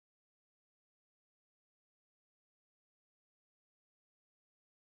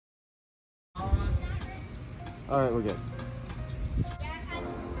Alright, we're good.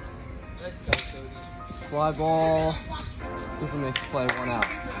 Let's go, Cody. Fly ball. Cooper makes play, 1 out.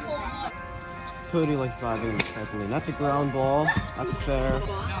 Cody likes vibing in the trampoline. That's a ground ball. That's fair.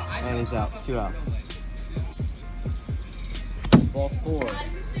 And he's out. 2 outs. Ball 4.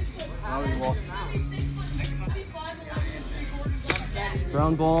 Now we walk.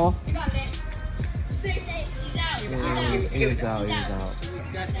 Ground ball. And he's out. He's out.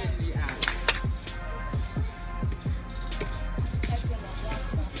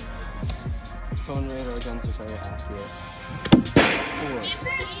 Phone radar guns are very accurate.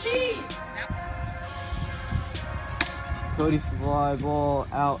 4. Cody fly ball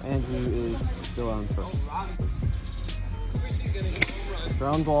out. Andrew is still on first.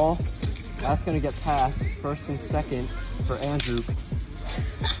 Ground ball. That's gonna get past first and second for Andrew.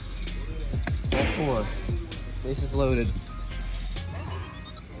 Ball 4. Bases loaded.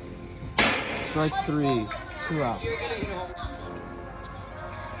 Strike 3. 2 outs.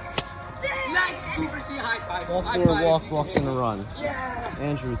 Ball 4. Walks in a run. Yeah.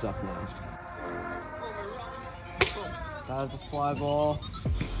 Andrew's up now. That is a fly ball.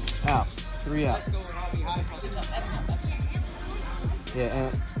 Out. 3 outs. Yeah,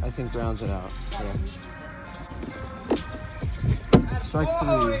 and I think grounds it out. Yeah. Strike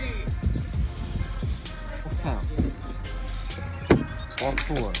 3. Full count. Ball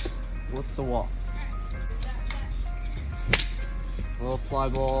 4. Looks a walk. A little fly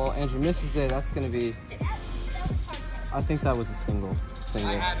ball. Andrew misses it. That's going to be... I think that was a single.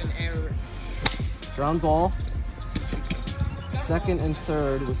 I have an error. Ground ball. Second and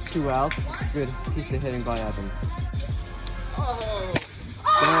third with 2 outs. It's a good piece of hitting by Evan. Oh.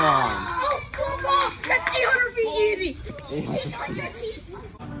 Go on. Oh, come on! That's 800 feet easy! 800 feet.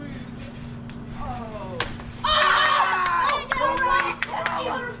 Oh!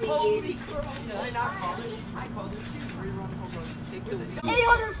 800 feet easy! Did I not call it? I called it 3-run home run.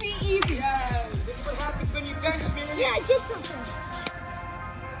 800 feet easy! Yeah, this is what happens when you bench me. Yeah, I did something.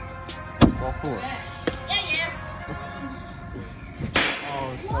 Ball 4. Yeah. Oh,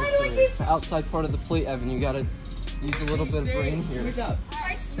 strike 3. The outside part of the plate, Evan. You gotta use a little bit of brain here. Who's up?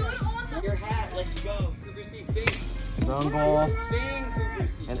 I stood on the... Your hat, let's go. Cooper C, sing. Ground ball. Sing, Cooper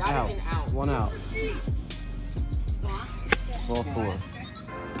C. And Got it out. and out. 1 out. Ball 4.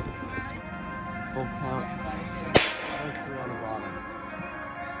 Full count. Strike 3 on the bottom.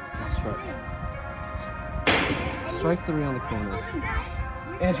 It's a strike. Strike 3 on the corner.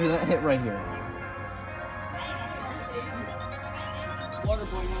 Andrew, that hit right here. Water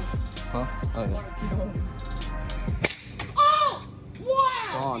boy. Huh? Oh, yeah. Oh!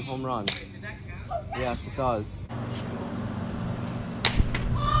 Wow! On, home run. Yes, it does.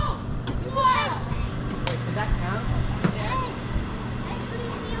 Oh! Wow! Wait, did that count?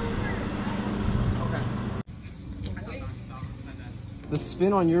 The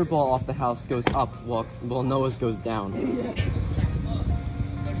spin on your ball off the house goes up, while Noah's goes down.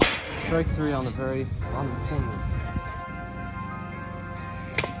 Strike 3 on the corner.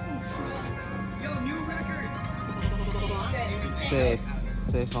 Yo, new record.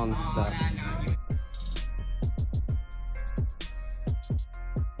 Safe on the step.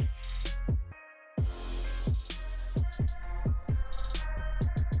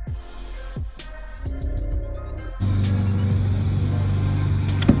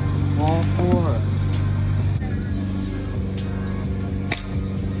 Ball 4.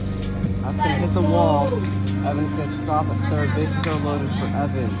 That's gonna hit the wall. Evan's gonna stop at third. Bases are loaded for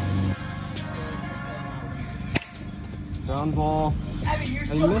Evan. Ground ball.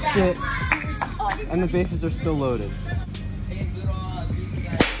 And you missed it. And the bases are still loaded.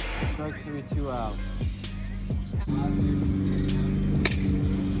 Strike 3, 2 out.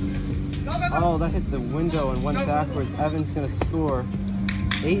 Oh, that hit the window and went backwards. Evan's gonna score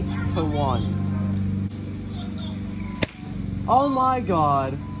 8-1. Oh my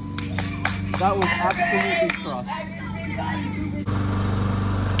God. That was absolutely crushed.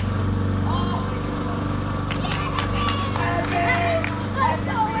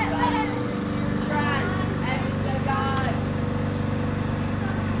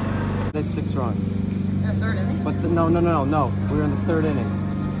 There's 6 runs. Yeah, third inning. But no. We're in the 3rd inning.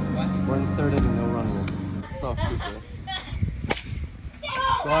 What? We're in the 3rd inning, no run rule. It's all Cooper.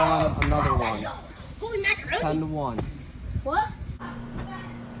 Go on, another one. Holy macaroni! 10-1. What?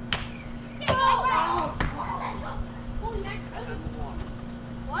 Holy macaroni!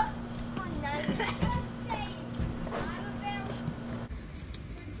 What?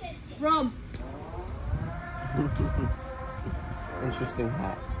 Rum. Interesting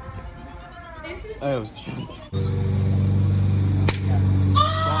hat. Oh, shit.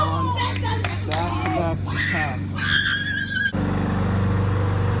 Gone. Back to back.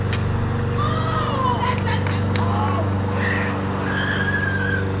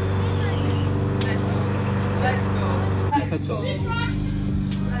 Pitching.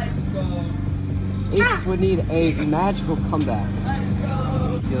 Aces would need a magical comeback.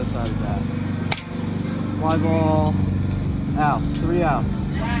 Let's see the other side of that. Fly ball. Out. 3 outs.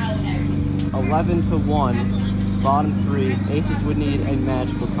 11-1. Bottom 3. Aces would need a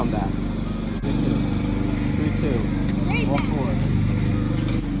magical comeback. 3-2. 3-2. Ball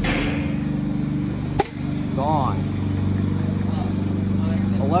 4. Gone.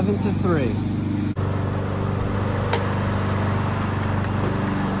 11-3.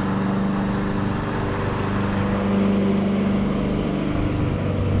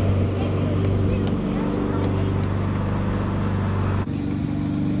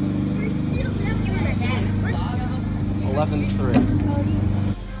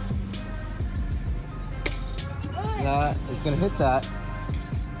 That is going to hit that,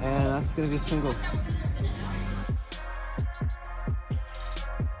 and that's going to be a single.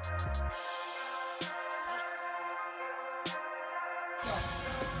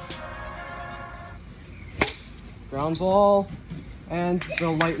 Ground ball, and the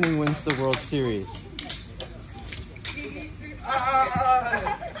Lightning wins the World Series.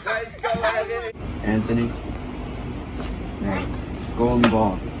 Anthony. Nice. Golden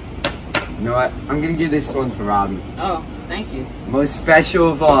ball. You know what? I'm gonna give this one to Robbie. Oh, thank you. Most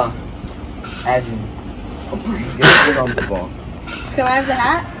special of all. Evan. Get on the ball. Can I have the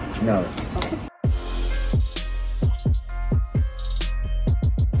hat? No.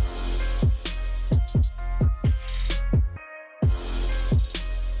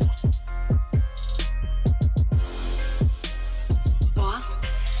 Boss.